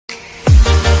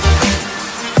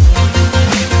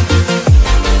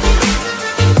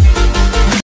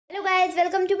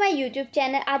Welcome to my YouTube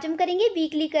channel. आज हम करेंगे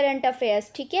वीकली करंट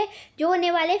अफेयर्स, ठीक है, जो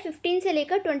होने वाले 15 से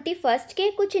लेकर 21 के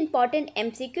कुछ इंपॉर्टेंट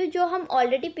एमसीक्यू जो हम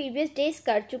ऑलरेडी प्रीवियस डेज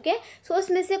कर चुके हैं। सो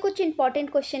उसमें से कुछ इंपॉर्टेंट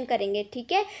क्वेश्चन करेंगे,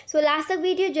 ठीक है। सो लास्ट तक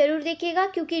वीडियो जरूर देखिएगा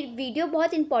क्योंकि वीडियो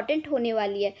बहुत इंपॉर्टेंट होने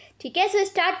वाली है, ठीक है। सो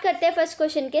स्टार्ट करते हैं फर्स्ट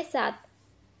क्वेश्चन के साथ।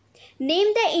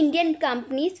 Name the Indian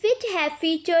companies which have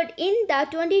featured in the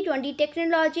 2020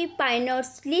 Technology Pioneers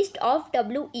list of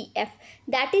WEF,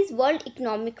 that is World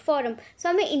Economic Forum। So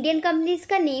हमें इंडियन कंपनीज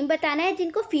का नेम बताना है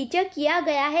जिनको फीचर किया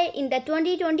गया है in the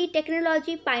 2020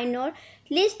 technology Pioneer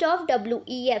list of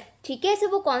WEF, ठीक है। सो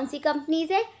वो कौन सी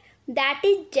कंपनीज है? That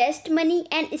is just money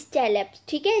and Stellapps,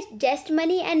 ठीक है। जस्ट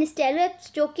मनी एंड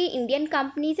स्टेलएप्स जो कि इंडियन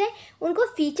कंपनीज हैं उनको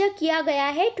फीचर किया गया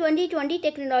है 2020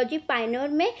 टेक्नोलॉजी पायनियर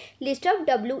में लिस्ट ऑफ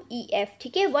WEF,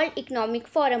 ठीक है, वर्ल्ड इकोनॉमिक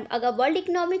फोरम। अगर वर्ल्ड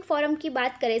इकोनॉमिक फोरम की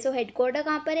बात करें सो हेडक्वार्टर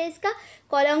कहाँ पर है इसका?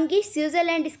 कोलंगी,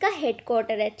 स्विट्जरलैंड इसका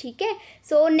हेडक्वार्टर है, ठीक है।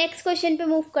 सो नेक्स्ट क्वेश्चन पे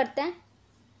मूव करते हैं।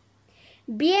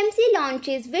 BMC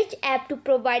launches which app to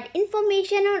provide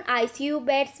information on ICU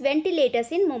beds,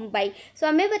 ventilators in Mumbai। सो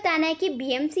हमें बताना है कि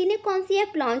BMC ने कौन सी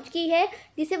ऐप लॉन्च की है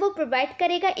जिसे वो प्रोवाइड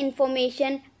करेगा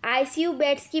इन्फॉर्मेशन ICU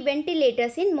बेड्स की,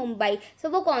 वेंटिलेटर्स इन मुंबई। सो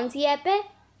वो कौन सी ऐप है?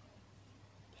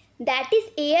 दैट इज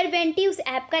एयर वेंटी उस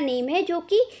ऐप का नेम है जो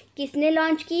कि किसने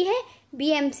लॉन्च की है?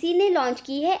 BMC ने लॉन्च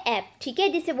की है ऐप, ठीक है,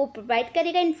 जिसे वो प्रोवाइड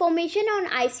करेगा information on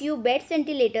ICU beds,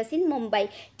 ventilators इन मुंबई,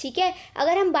 ठीक है।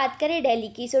 अगर हम बात करें दिल्ली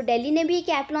की, सो दिल्ली ने भी एक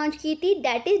ऐप लॉन्च की थी,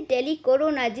 दैट इज दिल्ली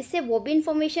कोरोना, जिससे वो भी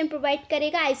इन्फॉर्मेशन प्रोवाइड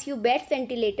करेगा ICU बेड्स,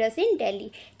 वेंटिलेटर्स इन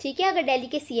दिल्ली, ठीक है। अगर दिल्ली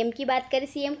के CM की बात करें,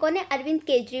 CM कौन है? अरविंद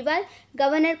केजरीवाल।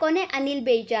 गवर्नर कौन है? अनिल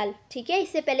बैजल, ठीक है।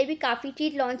 इससे पहले भी काफ़ी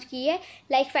चीज़ लॉन्च की है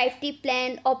like 5T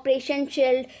plan, operation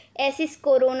shield, एसिस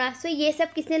corona. सो ये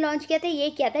सब किसने लॉन्च किया था? ये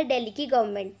किया था दिल्ली की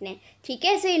गवर्नमेंट ने, ठीक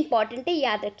है। सो इंपॉर्टेंट है,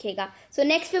 याद रखिएगा। सो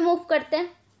नेक्स्ट पे मूव करते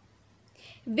हैं।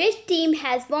 Which team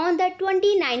has won the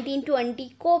 2019-20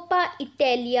 Coppa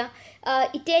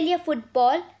Italia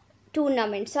football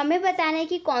tournament. सो हमें बताना है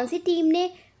कि कौन सी टीम ने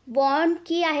वॉन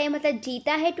किया है, मतलब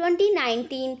जीता है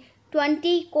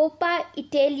 2019-20 कोपा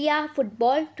इटालिया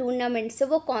फुटबॉल टूर्नामेंट। सो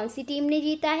वो कौन सी टीम ने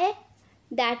जीता है?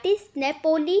 दैट इज़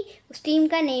नेपोली उस टीम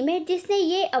का नेम है जिसने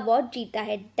ये अवार्ड जीता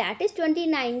है। That is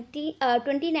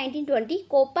 2019-20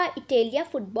 Coppa Italia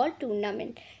football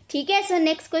tournament, ठीक है। सो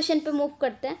नेक्स्ट क्वेश्चन पे मूव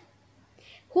करते हैं।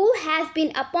 Who has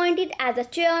been appointed as a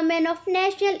chairman of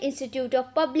National Institute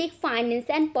of Public Finance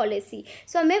and Policy।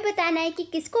 सो हमें बताना है कि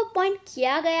किसको अपॉइंट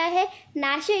किया गया है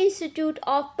national institute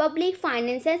of public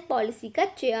finance and policy का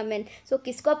चेयरमैन। सो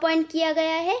किसको अपॉइंट किया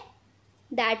गया है?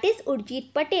 That is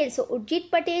Urjit Patel. सो उर्जित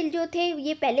पटेल जो थे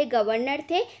ये पहले गवर्नर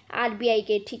थे RBI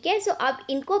के, ठीक है। सो अब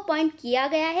इनको अपॉइंट किया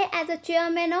गया है as a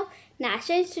chairman of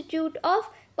national institute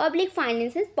of public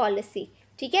finance and policy,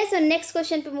 ठीक है। सो नेक्स्ट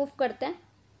क्वेश्चन पे मूव करते हैं।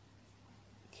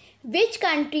 Which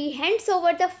country hands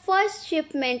over the first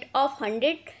shipment of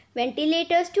 100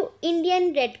 ventilators to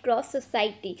Indian Red Cross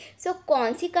Society? So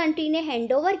कौन सी country ने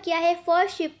hand over किया है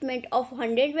first shipment of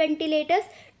 100 ventilators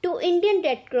to Indian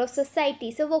red cross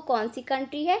society? सो वो कौन सी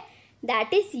country है?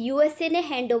 दैट इज़ USA ने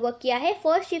hand over किया है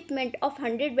फर्स्ट शिपमेंट ऑफ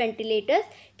 100 वेंटिलेटर्स।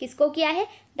 किसको किया है?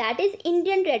 That is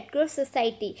Indian red cross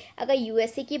society. अगर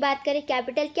USA की बात करें,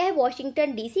 कैपिटल क्या है?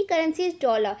 Washington DC, currency is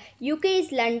dollar, UK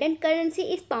is London, currency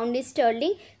is pound is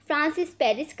Stirling, France is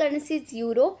Paris, currency is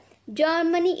euro,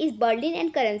 Germany is Berlin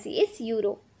and currency is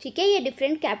euro, ठीक है। ये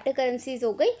different capital currencies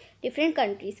हो गई डिफरेंट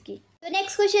कंट्रीज़ की। तो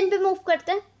next question पे move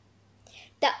करते हैं।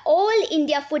 The All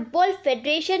India Football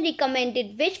Federation recommended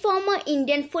which former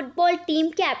Indian football team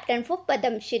captain for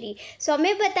Padma Shri. सो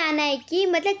हमें बताना है कि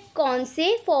मतलब कौन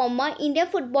से फॉर्मर इंडिया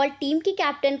फुटबॉल टीम के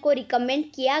कैप्टन को रिकमेंड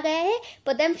किया गया है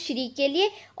पद्म श्री के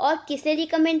लिए, और किसने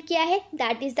रिकमेंड किया है?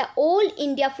 That is the all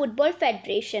India football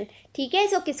federation, ठीक है।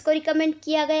 सो किसको रिकमेंड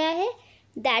किया गया है?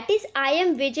 दैट इज़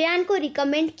IM विजयन को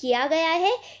रिकमेंड किया गया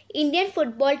है इंडियन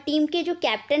फुटबॉल टीम के जो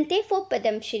कैप्टन थे फॉर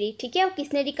पद्म श्री, ठीक है। और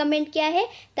किसने रिकमेंड किया है?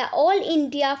 The all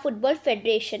India football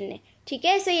federation ने, ठीक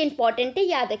है। सो ये इंपॉर्टेंट है,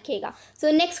 याद रखिएगा।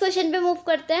 सो नेक्स्ट क्वेश्चन पे मूव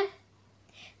करते हैं।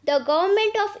 The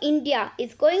government of India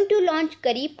is going to launch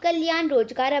गरीब कल्याण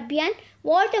रोजगार अभियान।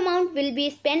 What amount will be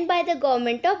spend by the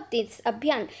government of this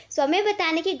अभियान। सो हमें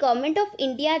बताने कि गवर्नमेंट ऑफ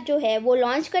इंडिया जो है वो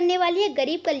लॉन्च करने वाली है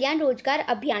गरीब कल्याण रोजगार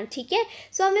अभियान, ठीक है।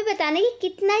 सो हमें बताना कि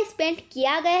कितना स्पेंड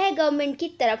किया गया है गवर्नमेंट की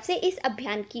तरफ से इस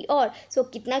अभियान की ओर। सो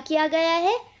कितना किया गया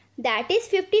है? दैट इज़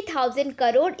 50,000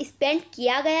 करोड़ स्पेंड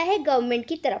किया गया है गवर्नमेंट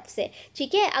की तरफ से,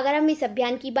 ठीक है। अगर हम इस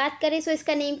अभियान की बात करें सो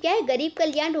इसका नेम क्या है? गरीब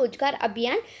कल्याण रोजगार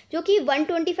अभियान, जो कि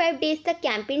 125 डेज तक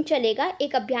कैंपेन चलेगा,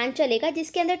 एक अभियान चलेगा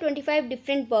जिसके अंदर 25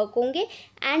 डिफरेंट वर्क होंगे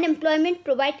एंड एम्प्लॉयमेंट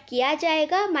प्रोवाइड किया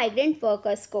जाएगा माइग्रेंट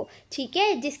वर्कर्स को, ठीक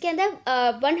है, जिसके अंदर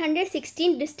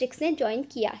 116 डिस्ट्रिक्ट्स ने ज्वाइन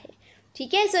किया है,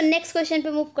 ठीक है। सो नेक्स्ट क्वेश्चन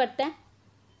पे मूव करते हैं।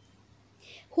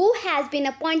 Who has been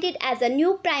appointed as a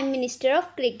new Prime Minister of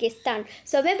Kyrgyzstan?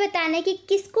 So हमें बताना है कि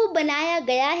किसको बनाया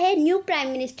गया है new prime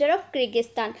minister of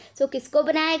Kyrgyzstan. सो किसको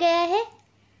बनाया गया है?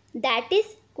 That is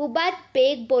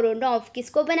कुबारबेक बोरोनोव.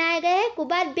 किसको बनाया गया है?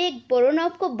 कुबारबेक बोरोनोव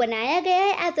को बनाया गया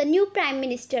है as a new prime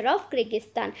minister of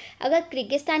Kyrgyzstan. अगर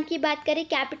किर्गिस्तान की बात करें,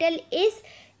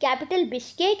 capital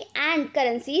Bishkek and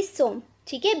currency is सोम.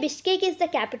 ठीक है, Bishkek is the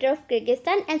capital of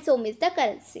Kyrgyzstan and Som is the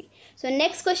currency. So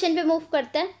next question पे मूव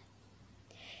करते हैं.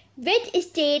 Which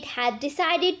state has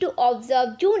decided to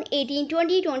observe June 18,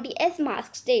 2020 as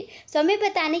Mask Day? So हमें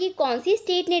बताने की कौन सी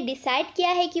state ने डिसाइड किया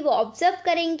है कि वो ऑब्जर्व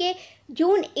करेंगे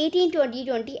जून 18,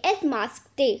 2020 एज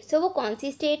मास्क डे. सो वो कौन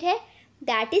सी स्टेट है?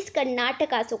 That is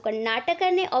Karnataka. सो कर्नाटका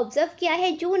ने ऑब्जर्व किया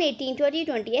है जून 18,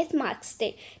 2020 एज मास्क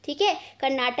डे. ठीक है,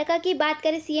 कर्नाटका की बात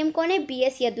करें, सीएम कौन है?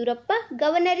 BS Yediyurappa.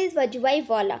 Governor is Vajubhai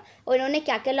वाला. और इन्होंने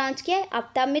क्या क्या लॉन्च किया है?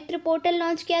 आपदा मित्र पोर्टल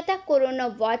लॉन्च किया था, कोरोना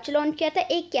वॉच लॉन्च किया था,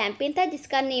 एक कैंपेन था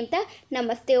जिसका नेम था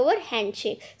नमस्ते ओवर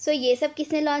हैंडशेक. सो ये सब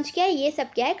किसने लॉन्च किया है? ये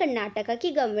सब क्या है? कर्नाटका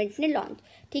की गवर्नमेंट ने लॉन्च.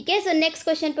 ठीक है, सो नेक्स्ट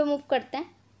क्वेश्चन पे मूव करते हैं.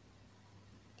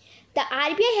 The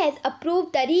RBI has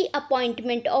approved the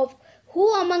reappointment of Who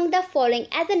among the following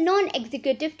as a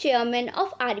non-executive chairman of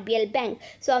RBL Bank?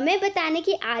 So हमें बताने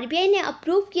कि RBI ने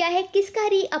अप्रूव किया है किसका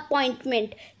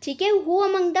रीअपॉइंटमेंट. ठीक है, Who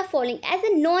among the following as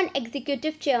a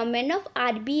non-executive chairman of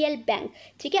RBL Bank?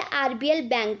 ठीक है, RBL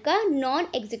बैंक का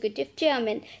non-executive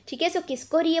chairman. ठीक है, सो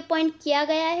किसको रीअपॉइंट किया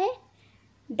गया है?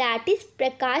 दैट इज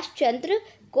प्रकाश चंद्र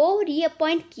को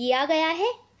रीअपॉइंट किया गया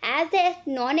है as a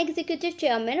non executive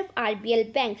chairman of RBL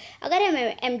bank. अगर हम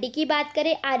MD की बात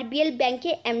करें, RBL बैंक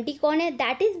के MD कौन है?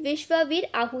 That is Vishwavir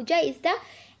Ahuja is the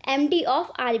MD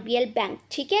of RBL bank.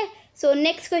 ठीक है, सो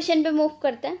नेक्स्ट क्वेश्चन पे मूव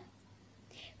करते हैं.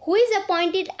 Who is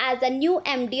appointed as a new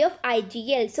MD of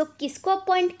IGL? सो किसको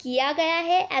अपॉइंट किया गया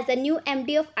है as a new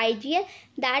MD of IGL?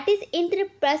 That is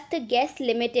Indraprastha gas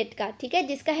limited का. ठीक है,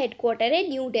 जिसका हेडक्वार्टर है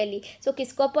न्यू दिल्ली. सो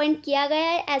किसको अपॉइंट किया गया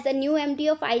है as a new MD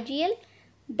of IGL?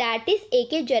 That is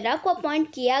AK जरा को अपॉइंट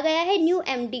किया गया है new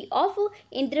MD of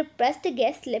Indraprastha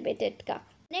gas limited का.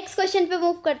 नेक्स्ट क्वेश्चन पे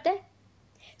मूव करते हैं.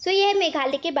 सो ये है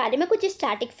मेघालय के बारे में कुछ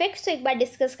स्टैटिक फैक्ट्स. तो एक बार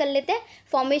डिस्कस कर लेते हैं.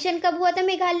 फॉर्मेशन कब हुआ था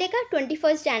मेघालय का?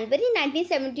 21 जनवरी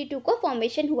 1972 को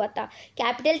फॉर्मेशन हुआ था.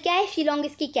 कैपिटल क्या है? शिलोंग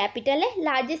इसकी कैपिटल है.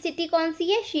 लार्जेस्ट सिटी कौन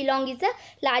सी है? Shillong is the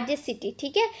largest city.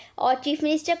 ठीक है, और चीफ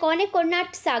मिनिस्टर कौन है?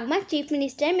 कोनराड सांगमा चीफ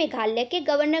मिनिस्टर है मेघालय के.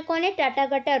 गवर्नर कौन है?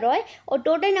 टाटागट्टा रॉय. और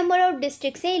टोटल नंबर ऑफ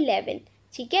डिस्ट्रिक्ट है 11.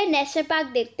 ठीक है, नेशनल पार्क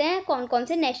देखते हैं कौन कौन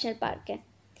से नेशनल पार्क हैं.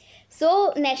 सो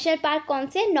नेशनल पार्क कौन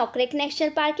से? नोकरेक नेशनल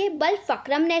पार्क है,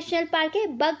 बलफक्रम नेशनल पार्क है,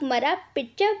 बगमरा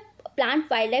pitcher plant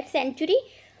wild life sanctuary,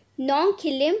 नोंग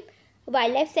खिलिम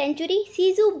wild life sanctuary,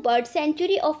 सीजू bird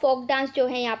sanctuary. और फोक डांस जो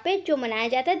है यहाँ पे जो मनाया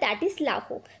जाता है दैट इज़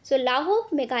लाहो. सो लाहो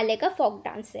मेघालय का फोक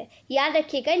डांस है, याद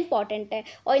रखिएगा, इंपॉर्टेंट है.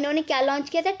 और इन्होंने क्या लॉन्च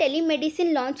किया था?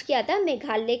 टेलीमेडिसिन लॉन्च किया था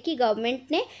मेघालय की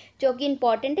गवर्नमेंट ने, जो कि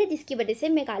इंपॉर्टेंट है, जिसकी वजह से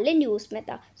मेघालय न्यूज़ में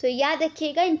था. सो याद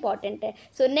रखिएगा, इंपॉर्टेंट है.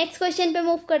 सो नेक्स्ट क्वेश्चन पे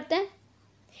मूव करते हैं.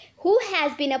 Who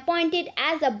has been appointed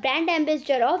as a brand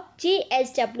ambassador of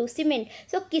JSW Cement?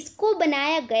 So किसको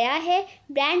बनाया गया है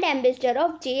brand ambassador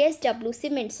of JSW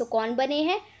Cement? So कौन बने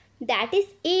हैं? That is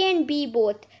A and B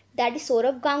both. That is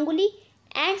Saurabh Ganguly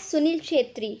and Sunil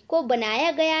Chhetri को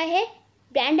बनाया गया है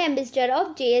brand ambassador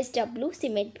of JSW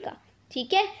Cement का.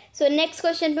 ठीक है, सो नेक्स्ट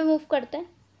क्वेश्चन पे मूव करते हैं.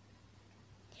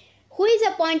 Who is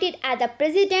appointed as the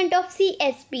president of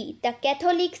CSB, the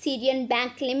Catholic Syrian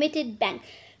Bank Limited Bank?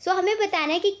 सो हमें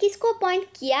बताना है कि किसको अपॉइंट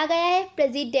किया गया है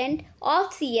प्रेसिडेंट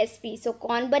ऑफ CSB. सो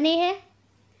कौन बने हैं?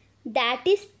 दैट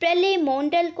इज प्रलय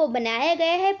मोंडल को बनाया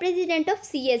गया है प्रेसिडेंट ऑफ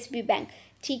CSB बैंक.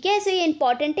 ठीक है, सो ये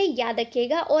इंपॉर्टेंट है, याद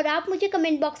रखिएगा. और आप मुझे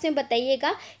कमेंट बॉक्स में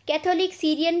बताइएगा कैथोलिक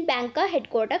सीरियन बैंक का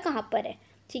हेडक्वार्टर कहाँ पर है.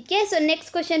 ठीक है, सो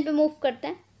नेक्स्ट क्वेश्चन पे मूव करते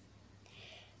हैं.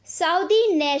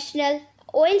 Saudi national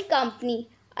oil company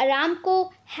Aramco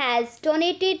has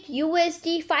donated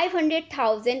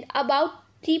 $500,000 about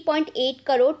 3.8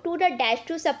 crore to the dash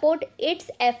to support its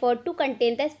effort to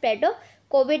contain the spread of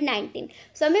COVID-19.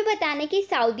 सो हमें बताने कि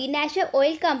सऊदी नेशनल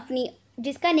ऑयल कंपनी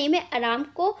जिसका नेम है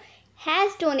Aramco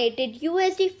has donated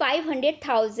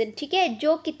 $500,000. ठीक है,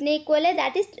 जो कितने इक्वल है?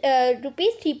 दैट इज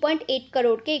 ₹3.8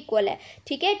 करोड़ के इक्वल है.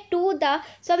 ठीक है, टू द.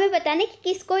 सो हमें बताने कि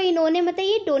किसको इन्होंने मतलब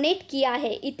ये डोनेट किया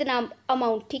है इतना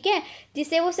अमाउंट. ठीक है,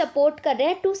 जिसे वो सपोर्ट कर रहे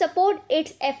हैं to support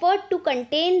it's effort to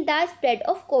contain the spread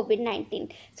of COVID-19.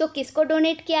 सो किसको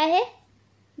डोनेट किया है?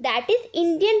 That is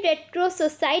Indian red cross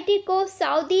society को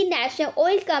Saudi national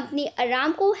oil company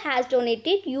Aramco has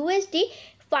donated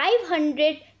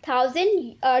 $500,000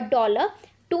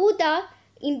 to the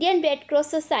Indian red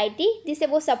cross society, जिसे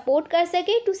वो support कर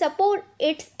सके to support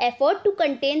it's effort to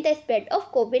contain the spread of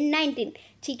कोविड-19।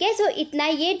 ठीक है, सो इतना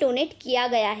ये डोनेट किया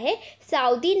गया है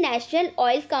Saudi national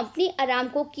oil company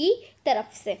Aramco की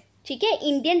तरफ से, ठीक है,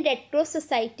 इंडियन रेड क्रॉस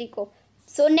सोसाइटी को।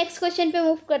 सो नेक्स्ट क्वेश्चन पे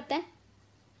मूव करते हैं।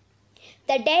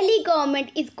 The Delhi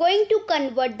government is going to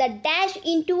convert the dash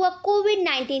into a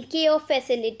COVID-19 care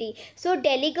facility. So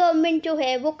Delhi government जो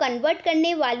है वो convert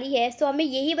करने वाली है, so हमें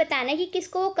यही बताना है कि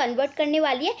किसको वो convert करने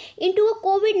वाली है into a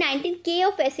COVID-19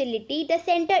 care facility. The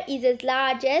center is as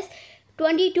large as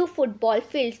 22 football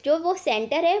field. जो वो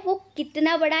सेंटर है वो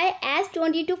कितना बड़ा है, एज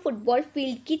 22 फुटबॉल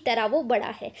फील्ड की तरह वो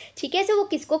बड़ा है, ठीक है। सो वो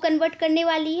किसको कन्वर्ट करने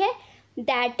वाली है,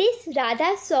 that is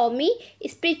Radha Swami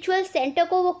spiritual centre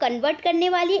को वो कन्वर्ट करने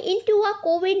वाली है into a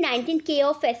covid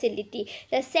 care facility.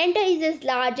 The centre is as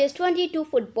large as 22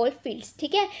 football fields,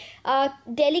 ठीक है।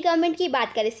 दिल्ली गवर्नमेंट की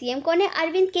बात करें, सीएम कौन है,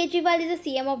 Arvind Kejriwal is the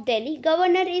CM of Delhi.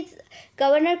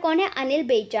 Governor कौन है, अनिल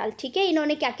बैजल, ठीक है।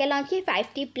 इन्होंने क्या क्या लॉन्च किया,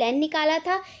 5T प्लान निकाला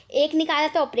था, एक निकाला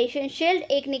था ऑपरेशन शील्ड,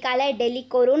 एक निकाला है दिल्ली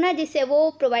कोरोना जिससे वो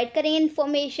प्रोवाइड करेंगे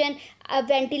इन्फॉर्मेशन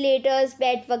वेंटिलेटर्स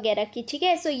बेड वगैरह की, ठीक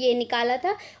है। सो ये निकाला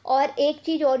था, और एक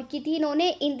चीज़ और की थी इन्होंने,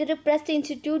 इंद्रप्रस्थ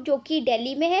इंस्टीट्यूट जो कि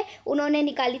दिल्ली में है, उन्होंने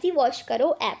निकाली थी वॉश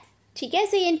करो ऐप, ठीक है।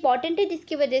 सो ये इंपॉर्टेंट है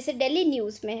जिसकी वजह से दिल्ली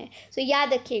न्यूज़ में है, सो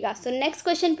याद रखिएगा। सो नेक्स्ट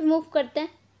क्वेश्चन पे मूव करते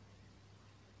हैं।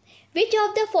 Which of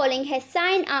the following has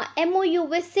signed a MOU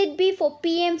with SIDBI for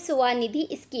PM Swanidhi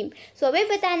scheme? सो हमें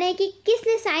बताना है कि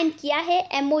किसने साइन किया है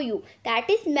MOU, that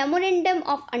is memorandum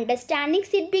of understanding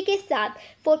SIDBI के साथ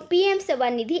फॉर PM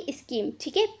स्वनिधि स्कीम,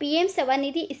 ठीक है। PM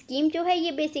स्वनिधि स्कीम जो है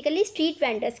ये बेसिकली स्ट्रीट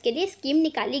वेंडर्स के लिए स्कीम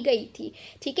निकाली गई थी,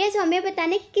 ठीक है। सो हमें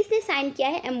बताना है कि किसने साइन किया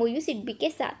है MOU SIDBI के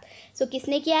साथ। सो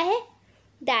किसने किया है,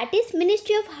 that is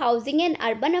ministry of housing and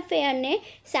urban affair ने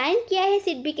साइन किया है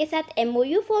सिडबी के साथ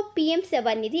MOU for PM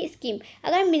Svanidhi scheme.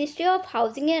 अगर ministry of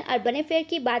housing and urban affair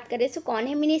की बात करें तो कौन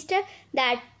है minister,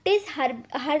 that is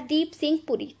Hardeep Singh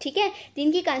Puri, ठीक है,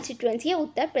 जिनकी कॉन्स्टिट्यूएंसी है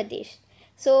Uttar Pradesh.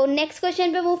 So next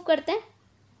question पे मूव करते हैं।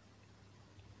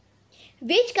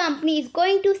 Which company is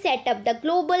going to set up the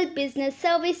global business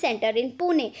service centre इन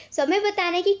पुणे। सो हमें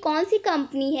बताना है कि कौन सी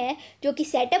कंपनी है जो कि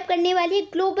सेटअप करने वाली है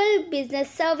ग्लोबल बिजनेस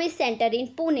सर्विस सेंटर इन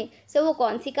पुणे। सो वो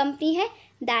कौन सी कंपनी है,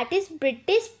 दैट इज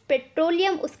ब्रिटिश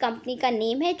पेट्रोलियम उस कंपनी का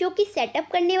नेम है जो कि सेटअप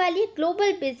करने वाली है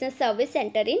ग्लोबल बिजनेस सर्विस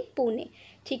सेंटर इन पुणे,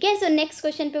 ठीक है। सो नेक्स्ट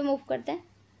क्वेश्चन पे मूव करते हैं।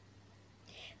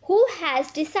 Who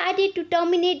has decided to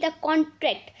terminate the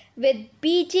contract with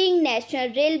Beijing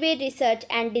National Railway Research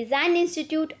and Design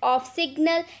Institute of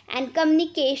Signal and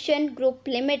Communication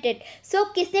Group Limited? So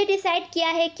किसने decide किया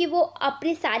है कि वो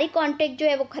अपने सारे कॉन्ट्रैक्ट जो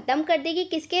है वो ख़त्म कर देगी,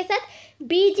 किसके साथ,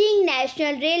 Beijing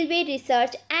national railway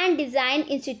research and design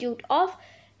institute of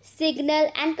signal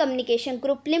and communication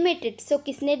group limited. सो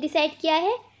किसने डिसाइड किया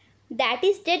है, that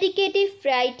is dedicated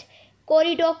freight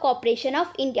corridor corporation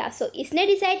of India. सो इसने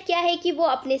डिसाइड किया है कि वो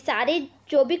अपने सारे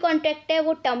जो भी कॉन्ट्रैक्ट है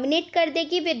वो टर्मिनेट कर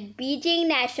देगी with Beijing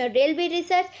national railway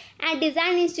research and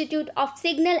design institute of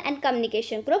signal and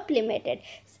communication group limited.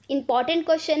 Important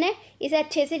question है, इसे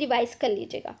अच्छे से रिवाइज कर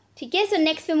लीजिएगा, ठीक है। सो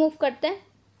नेक्स्ट पे मूव करते हैं।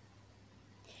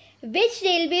 Which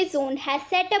railway zone has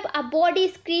set up a body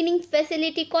screening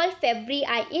facility called Febri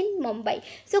Eye in Mumbai?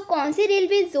 So कौन से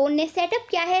रेलवे जोन ने सेटअप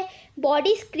किया है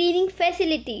बॉडी स्क्रीनिंग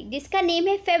फैसिलिटी जिसका नेम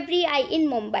है फेब्री आई इन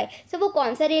मुंबई। सो वो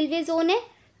कौन सा रेलवे जोन है,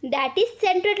 that is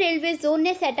central railway zone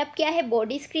ने सेटअप किया है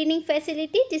बॉडी स्क्रीनिंग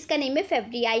फैसिलिटी जिसका नेम है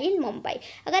फेब्री आई इन मुंबई।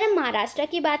 अगर हम महाराष्ट्र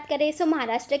की बात करें तो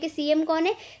महाराष्ट्र के सीएम कौन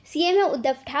है, सीएम है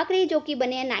उद्धव ठाकरे जो कि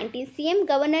बने हैं 19 CM.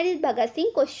 Governor is Bhagat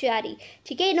Singh Koshyari,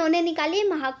 ठीक है। इन्होंने निकाली है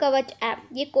महाकवच ऐप,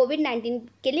 ये कोविड-19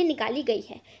 के लिए निकाली गई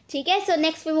है, ठीक है। सो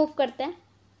नेक्स्ट पे मूव करते हैं।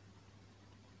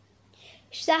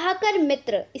 सहकर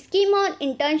मित्र scheme on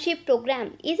internship programme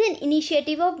is an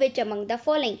initiative of which among the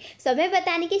following. सो हमें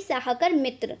बताने कि सहकर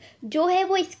मित्र जो है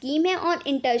वो स्कीम है ऑन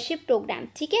इंटर्नशिप प्रोग्राम,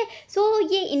 ठीक है। सो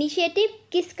ये इनिशिएटिव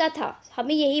किसका था,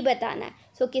 हमें यही बताना है।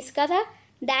 सो किसका था,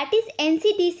 दैट इज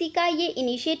NCDC का ये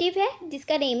इनिशिएटिव है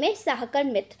जिसका नेम है सहकर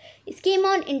मित्र scheme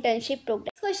on internship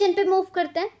programme. Question पे मूव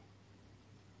करते हैं।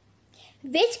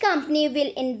 Which company will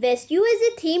invest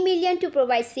 $3 million to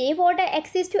provide safe water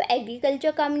access to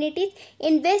agriculture communities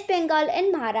in West Bengal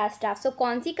and Maharashtra? So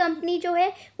कौन सी कंपनी जो है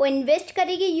वो इन्वेस्ट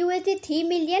करेगी $3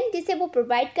 million जिसे वो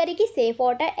प्रोवाइड करेगी safe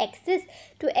water access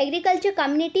to agriculture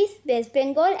communities waste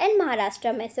Bengal and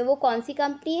Maharashtra में। से वो कौन सी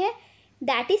कंपनी है,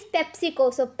 that is PepsiCo.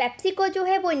 So PepsiCo जो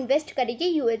है वो इन्वेस्ट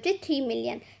करेगी $3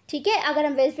 million, ठीक है। अगर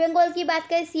हम वेस्ट बंगाल की बात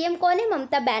करें, सीएम कौन है,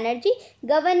 ममता बनर्जी।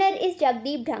 Governor is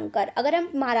Jagdeep Dhankhar. अगर हम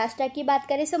महाराष्ट्र की बात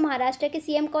करें तो महाराष्ट्र के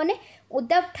सीएम कौन है,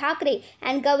 Uddhav Thackeray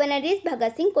and governor is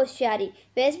Bhagat Singh Koshyari.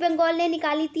 Waste Bengal ने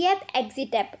निकाली थी ऐप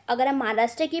एग्जिट ऐप। अगर हम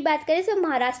महाराष्ट्र की बात करें तो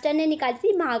महाराष्ट्र ने निकाली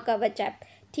थी महाकवच ऐप,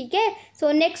 ठीक है,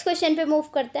 सो नेक्स्ट क्वेश्चन पे मूव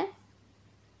करते हैं।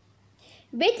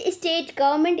 Which state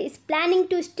government is planning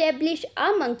to establish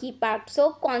a monkey park? सो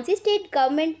कौन सी स्टेट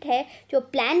गवर्नमेंट है जो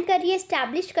प्लान कर रही है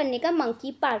इस्टेब्लिश करने का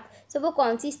मंकी पार्क? सो वो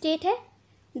कौन सी स्टेट है?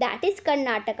 That is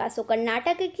Karnataka. सो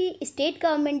कर्नाटका की स्टेट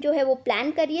गवर्नमेंट जो है वो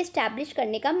प्लान कर रही है इस्टेब्लिश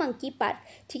करने का मंकी पार्क।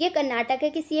 ठीक है, कर्नाटका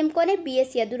के सीएम कौन है?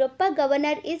 BS Yediyurappa.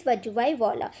 Governor is Vajubhai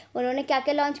वाला। उन्होंने क्या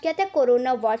क्या लॉन्च किया था?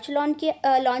 कोरोना वॉच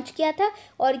लॉन्च किया था,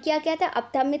 और क्या क्या था?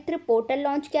 अपना मित्र पोर्टल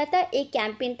लॉन्च किया था। एक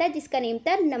कैंपेन था जिसका नेम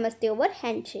था नमस्ते ओवर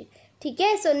हैंडशेक। ठीक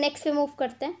है, सो नेक्स्ट पे मूव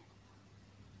करते हैं।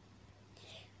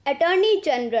 अटॉर्नी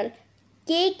जनरल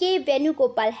के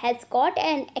Venugopal has got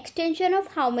an extension of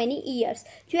how many years?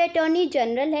 जो अटॉर्नी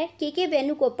जनरल है के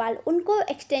वेणुगोपाल, उनको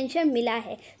एक्सटेंशन मिला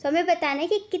है। सो हमें बताना है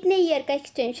कि कितने ईयर का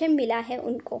एक्सटेंशन मिला है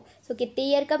उनको। सो कितने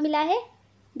ईयर का मिला है?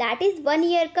 दैट इज़ 1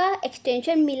 ईयर का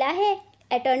एक्सटेंशन मिला है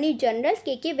अटॉर्नी जनरल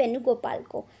के वेणुगोपाल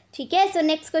को। ठीक है, सो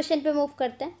नेक्स्ट क्वेश्चन पे मूव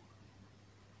करते हैं।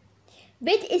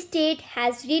 Which state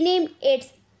has renamed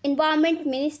it's environment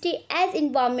ministry as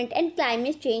environment and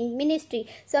climate change ministry?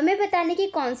 सो हमें बताने की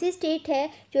कौन सी स्टेट है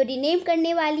जो रीनेम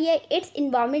करने वाली है it's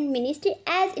environment ministry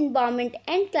as environment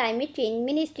and climate change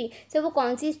ministry? सो वो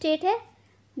कौन सी स्टेट है?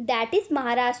 That is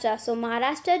Maharashtra. सो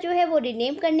महाराष्ट्र जो है वो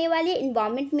रीनेम करने वाली है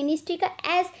इन्वायरमेंट मिनिस्ट्री का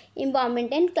as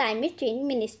environment and climate change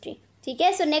ministry. ठीक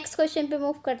है, सो नेक्स्ट क्वेश्चन पे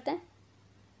मूव करते हैं।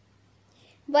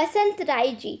 वसंत Rai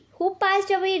ji who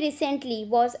passed away recently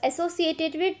was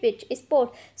associated with which sport?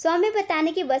 सो हमें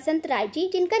बताने कि वसंत राय जी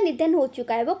जिनका निधन हो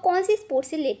चुका है वो कौन सी स्पोर्ट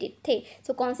से रिलेटेड थे?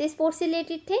 सो कौन से स्पोर्ट से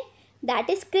रिलेटेड थे? दैट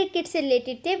इज क्रिकेट से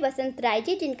रिलेटेड थे वसंत राय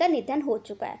जी जिनका निधन हो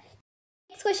चुका है।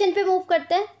 नेक्स्ट क्वेश्चन पे मूव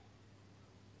करते हैं।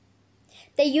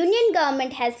 The union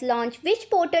government has launched which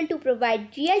portal to provide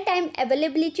real-time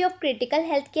availability of critical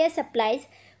healthcare supplies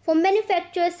for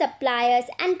manufacturers, suppliers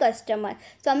and customers?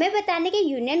 तो हमें बताने कि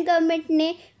यूनियन गवर्नमेंट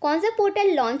ने कौन सा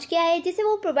पोर्टल लॉन्च किया है जिसे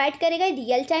वो प्रोवाइड करेगा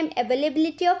real time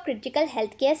availability of critical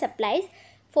health care supplies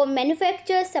for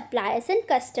manufacturers, suppliers and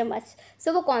customers.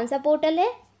 सो वो कौन सा पोर्टल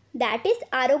है? दैट इज़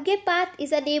आरोग्य path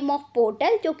is a name of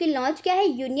portal जो कि लॉन्च किया है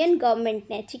यूनियन गवर्नमेंट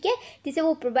ने। ठीक है, जिसे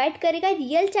वो प्रोवाइड करेगा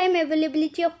real time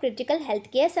availability of critical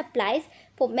health care supplies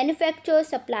for manufacturers,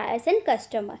 suppliers and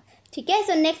customer. ठीक है,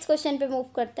 सो नेक्स्ट क्वेश्चन पे मूव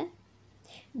करते हैं।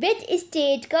 Which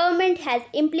state government has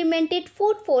implemented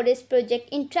food forest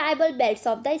project in tribal belts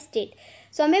of the state?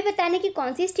 सो हमें बताने कि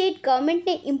कौन सी state government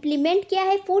ने इम्प्लीमेंट किया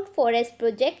है food forest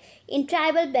project in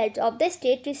tribal belt of the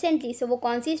state recently? सो वो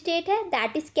कौन सी स्टेट है?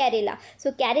 That is Kerala.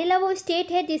 सो केरला वो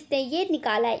स्टेट है जिसने ये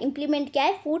निकाला है, इम्प्लीमेंट किया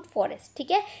है फूड फॉरेस्ट।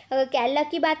 ठीक है, अगर केरला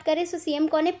की बात करें तो सीएम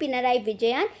कौन है? पिनराई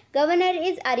विजयन। Governor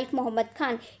is Arif Mohammad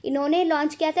Khan. इन्होंने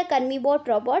लॉन्च किया था कर्मीबोट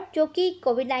रोबोट जो कि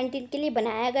कोविड-19 के लिए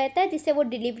बनाया गया था, जिससे वो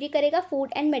डिलीवरी करेगा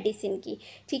फूड एंड मेडिसिन की।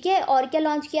 ठीक है, और क्या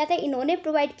लॉन्च किया था? इन्होंने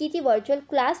प्रोवाइड की थी virtual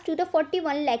class to the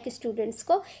 41 lakh students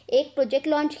को। एक प्रोजेक्ट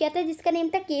लॉन्च किया था जिसका नेम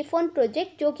था के-फोन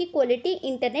प्रोजेक्ट, जो कि क्वालिटी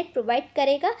इंटरनेट प्रोवाइड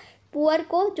करेगा पुअर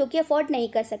को जो कि अफोर्ड नहीं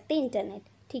कर सकते इंटरनेट।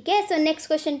 ठीक है, सो नेक्स्ट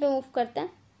क्वेश्चन पे मूव करते हैं।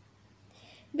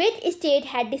 Which state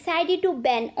had decided to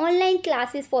ban online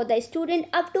classes for the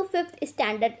student up to 5th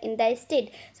standard in the state?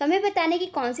 सो हमें बताने की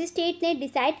कौन सी स्टेट ने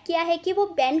डिसाइड किया है कि वो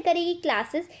बैन करेगी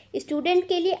क्लासेस स्टूडेंट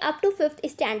के लिए up to 5th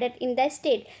standard in the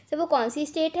state? सो वो कौन सी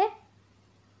स्टेट है?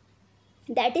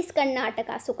 That is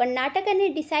Karnataka. सो कर्नाटका ने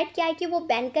डिसाइड किया है कि वो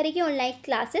बैन करेगी online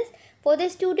classes for the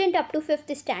student up to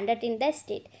 5th standard in the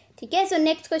state. ठीक है, सो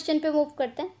नेक्स्ट क्वेश्चन पे मूव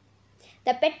करते हैं।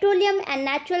 The Petroleum and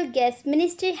Natural Gas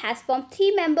Ministry has formed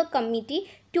 3-member committee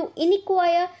to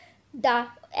inquire the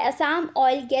Assam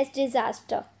oil gas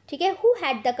disaster. ठीक है, who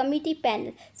had the committee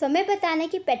panel? सो हमें बताना है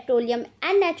कि petroleum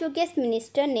and natural gas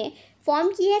minister ने फॉर्म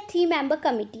की है 3-member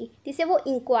कमिटी जिसे वो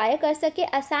इंक्वायर कर सके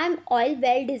असम ऑयल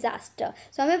वेल डिज़ास्टर।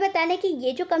 सो हमें बताना है कि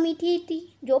ये जो कमिटी थी,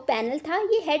 जो पैनल था,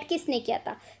 ये हेड किसने किया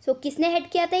था? सो किसने हेड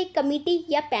किया था एक कमिटी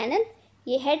या पैनल?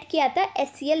 ये हेड किया था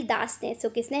SCL दास ने। सो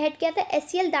किसने हेड किया था?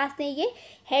 SCL दास ने ये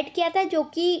हेड किया था, जो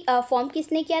कि फॉर्म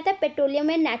किसने किया था?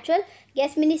 Petroleum and natural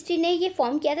gas ministry ने ये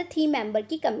फॉर्म किया था 3-member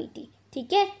की कमेटी।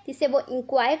 ठीक है, जिससे वो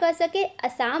इंक्वायर कर सके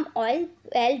असम ऑयल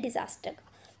वेल डिज़ास्टर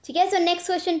का। ठीक है, सो नेक्स्ट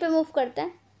क्वेश्चन पे मूव करते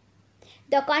हैं।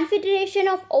 The Confederation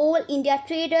of All India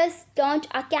Traders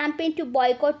launched a campaign to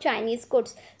boycott Chinese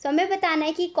goods. सो हमें बताना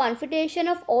है कि confederation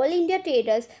of all India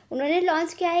traders उन्होंने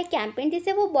लॉन्च किया है कैंपेन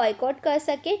जिससे वो बॉयकॉट कर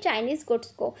सके चाइनीज़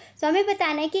गुड्स को। सो हमें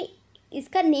बताना है कि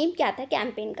इसका नेम क्या था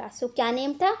कैंपेन का? सो क्या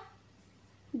नेम था?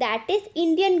 That is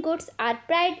Indian goods are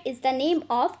pride is the name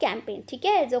of campaign. ठीक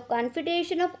है, जो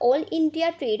confederation of all India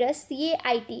traders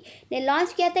CAIT ने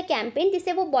लॉन्च किया था कैंपेन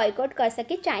जिससे वो बॉयकॉट कर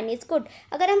सके चाइनीज़ गुड।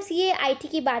 अगर हम CAIT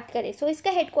की बात करें तो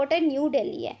इसका हेडक्वार्टर न्यू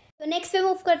दिल्ली है। तो नेक्स्ट पे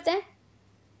मूव करते हैं।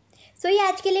 सो ये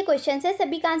आज के लिए क्वेश्चन है,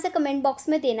 सभी का आंसर कमेंट बॉक्स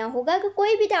में देना होगा। अगर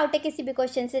कोई भी डाउट है किसी भी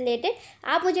क्वेश्चन से रिलेटेड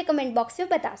आप मुझे कमेंट बॉक्स में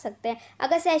बता सकते हैं।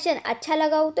 अगर सेशन अच्छा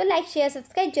लगा हो तो लाइक शेयर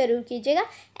सब्सक्राइब जरूर कीजिएगा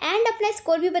एंड अपना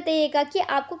स्कोर भी बताइएगा कि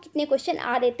आपको कितने क्वेश्चन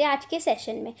आ रहे थे आज के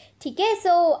सेशन में, ठीक है।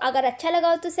 सो अगर अच्छा लगा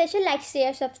हो तो सेशन लाइक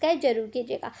शेयर सब्सक्राइब जरूर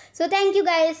कीजिएगा। So thank you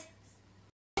guys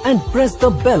and press the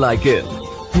bell icon.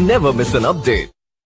 Never miss an update.